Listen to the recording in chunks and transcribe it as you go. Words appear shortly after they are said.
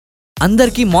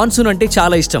అందరికీ మాన్సూన్ అంటే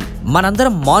చాలా ఇష్టం.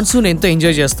 మనందరం మాన్సూన్ ఎంతో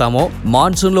ఎంజాయ్ చేస్తామో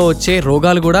మాన్సూన్ లో వచ్చే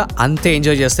రోగాలు కూడా అంతే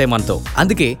ఎంజాయ్ చేస్తాయి మనతో.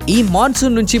 అందుకే ఈ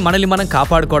మాన్సూన్ నుంచి మనల్ని మనం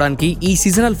కాపాడుకోవడానికి, ఈ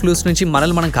సీజనల్ ఫ్లూస్ నుంచి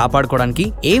మనల్ని మనం కాపాడుకోవడానికి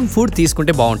ఏం ఫుడ్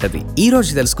తీసుకుంటే బాగుంటది, ఈ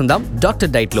రోజు తెలుసుకుందాం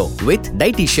డాక్టర్ డైట్ లో with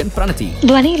dietitian Pranathi.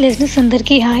 Dhwani listeners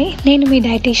అందరికీ హాయ్, నేను మీ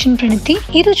డైటీషియన్ ప్రణతి.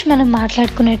 ఈ రోజు మనం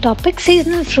మాట్లాడుకునే టాపిక్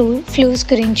సీజనల్ ఫ్లూస్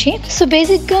గురించి. సో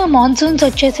బేసిక్ గా మాన్సూన్స్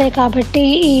వచ్చేసాయి కాబట్టి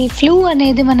ఈ ఫ్లూ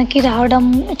అనేది మనకి రావడం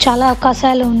చాలా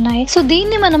అవకాశాలు ఉన్నాయి. సో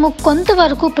దీన్ని మనము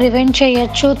కొంతవరకు ప్రివెంట్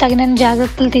చేయొచ్చు తగిన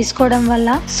జాగ్రత్తలు తీసుకోవడం వల్ల.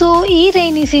 సో ఈ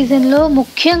రైనీ సీజన్ లో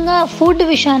ముఖ్యంగా ఫుడ్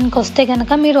విషయానికి వస్తే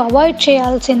కనుక మీరు అవాయిడ్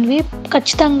చేయాల్సినవి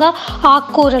ఖచ్చితంగా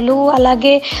ఆకుకూరలు,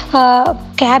 అలాగే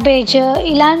క్యాబేజ్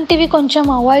ఇలాంటివి కొంచెం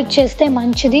అవాయిడ్ చేస్తే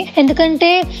మంచిది. ఎందుకంటే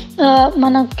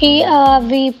మనకి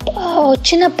అవి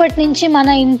వచ్చినప్పటి నుంచి మన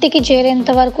ఇంటికి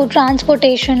చేరేంత వరకు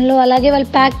ట్రాన్స్పోర్టేషన్లో, అలాగే వాళ్ళు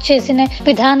ప్యాక్ చేసిన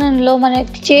విధానంలో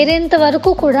మనకి చేరేంత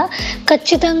వరకు కూడా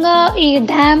ఖచ్చితంగా ఈ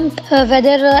damp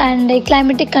weather and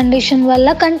climatic condition వల్ల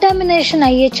కంటామినేషన్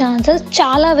అయ్యే ఛాన్సెస్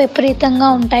చాలా విపరీతంగా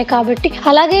ఉంటాయి. కాబట్టి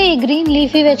అలాగే ఈ గ్రీన్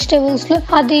లీఫీ వెజిటేబుల్స్ లో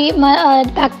అది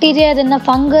బ్యాక్టీరియా ఏదైనా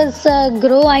ఫంగస్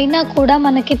గ్రో అయినా కూడా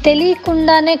మనకి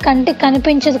తెలియకుండానే కంటికి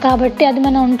కనిపించదు కాబట్టి అది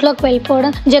మన ఒంట్లోకి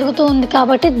వెళ్ళిపోవడం జరుగుతూ ఉంది.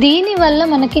 కాబట్టి దీని వల్ల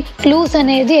మనకి ఫ్లూస్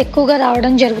అనేది ఎక్కువగా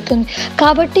రావడం జరుగుతుంది.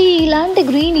 కాబట్టి ఇలాంటి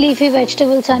గ్రీన్ లీఫీ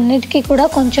వెజిటేబుల్స్ అన్నిటికీ కూడా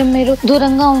కొంచెం మీరు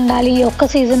దూరంగా ఉండాలి ఈ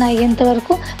ఒక్క సీజన్ అయ్యేంత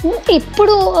వరకు.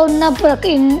 ఇప్పుడు ఉన్న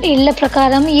ఇళ్ళ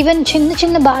ప్రకారం ఈవెన్ చిన్న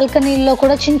చిన్న బాల్కనీల్లో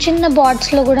కూడా చిన్న బాట్స్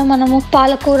లో కూడా మనము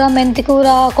పాలకూర, మెంతికూర,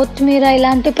 కొత్తిమీర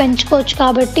ఇలాంటివి పెంచుకోవచ్చు.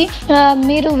 కాబట్టి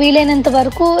మీరు వీలైనంత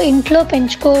వరకు ఇంట్లో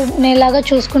పెంచుకునేలాగా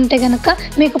చూసుకుంటే గనక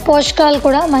మీకు పోషకాలు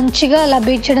కూడా మంచిగా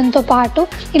లభించడంతో పాటు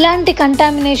ఇలాంటి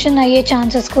కంటామినేషన్ అయ్యే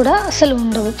ఛాన్సెస్ కూడా అసలు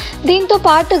ఉండవు. దీంతో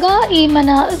పాటుగా ఈ మన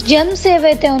జెమ్స్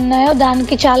ఏవైతే ఉన్నాయో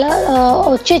దానికి చాలా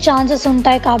వచ్చే ఛాన్సెస్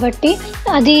ఉంటాయి. కాబట్టి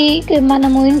అది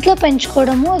మనము ఇంట్లో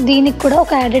పెంచుకోవడము దీనికి కూడా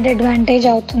ఒక యాడెడ్ అడ్వాంటేజ్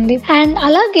అవుతుంది. అండ్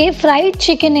అలాగే ఫ్రైడ్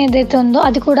చికెన్ ఏదైతే ఉందో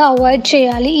అది కూడా అవాయిడ్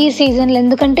చేయాలి ఈ సీజన్లో.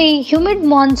 ఎందుకంటే ఈ హ్యూమిడ్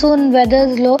మాన్సూన్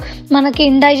వెదర్స్ లో మనకి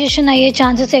ఇండైజెషన్ అయ్యే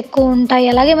ఛాన్సెస్ ఎక్కువ ఉంటాయి.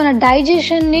 అలాగే మన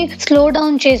డైజెషన్ ని స్లో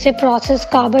డౌన్ చేసే ప్రాసెస్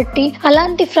కాబట్టి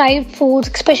అలాంటి fried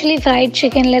foods, especially fried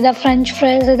chicken లేదా ఫ్రెంచ్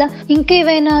ఫ్రైస్ లేదా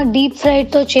ఇంకేవైనా డీప్ ఫ్రైడ్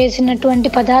తో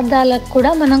చేసినటువంటి పదార్థాలకు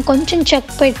కూడా మనం కొంచెం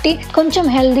చెక్ పెట్టి కొంచెం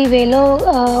హెల్దీ వేలో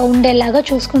ఉండేలాగా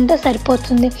చూసుకుంటే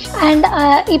సరిపోతుంది. అండ్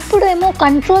ఇప్పుడేమో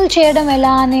కంట్రోల్ చేయడం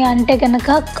ఎలా అని అంటే కనుక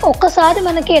ఒక్కసారి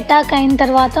మనకి అటాక్ అయిన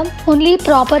తర్వాత only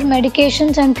proper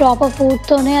medications and proper food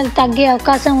తోనే అది తగ్గే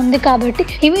అవకాశం ఉంది. కాబట్టి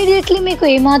ఇమీడియట్లీ మీకు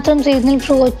ఏమాత్రం సీజనల్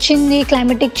ఫ్లూ వచ్చింది,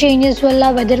 క్లైమేటిక్ చేంజెస్ వల్ల,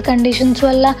 వెదర్ కండిషన్స్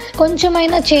వల్ల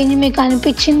కొంచెమైనా చేంజ్ మీకు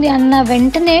అనిపించింది అన్న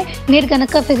వెంటనే మీరు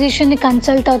కనుక ఫిజిషియన్ ని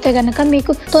కన్సల్ట్ అవుతే కనుక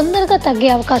మీకు తొందరగా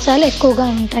తగ్గే అవకాశాలు ఎక్కువగా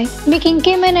ఉంటాయి. మీకు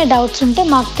ఇంకేమైనా డౌట్స్ ఉంటే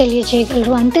మాకు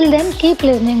తెలియజేయగలరు. Until then keep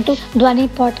listening to Dhwani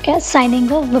podcast.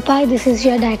 Signing off. Bye. This is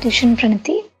your dietitian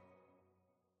Pranathi.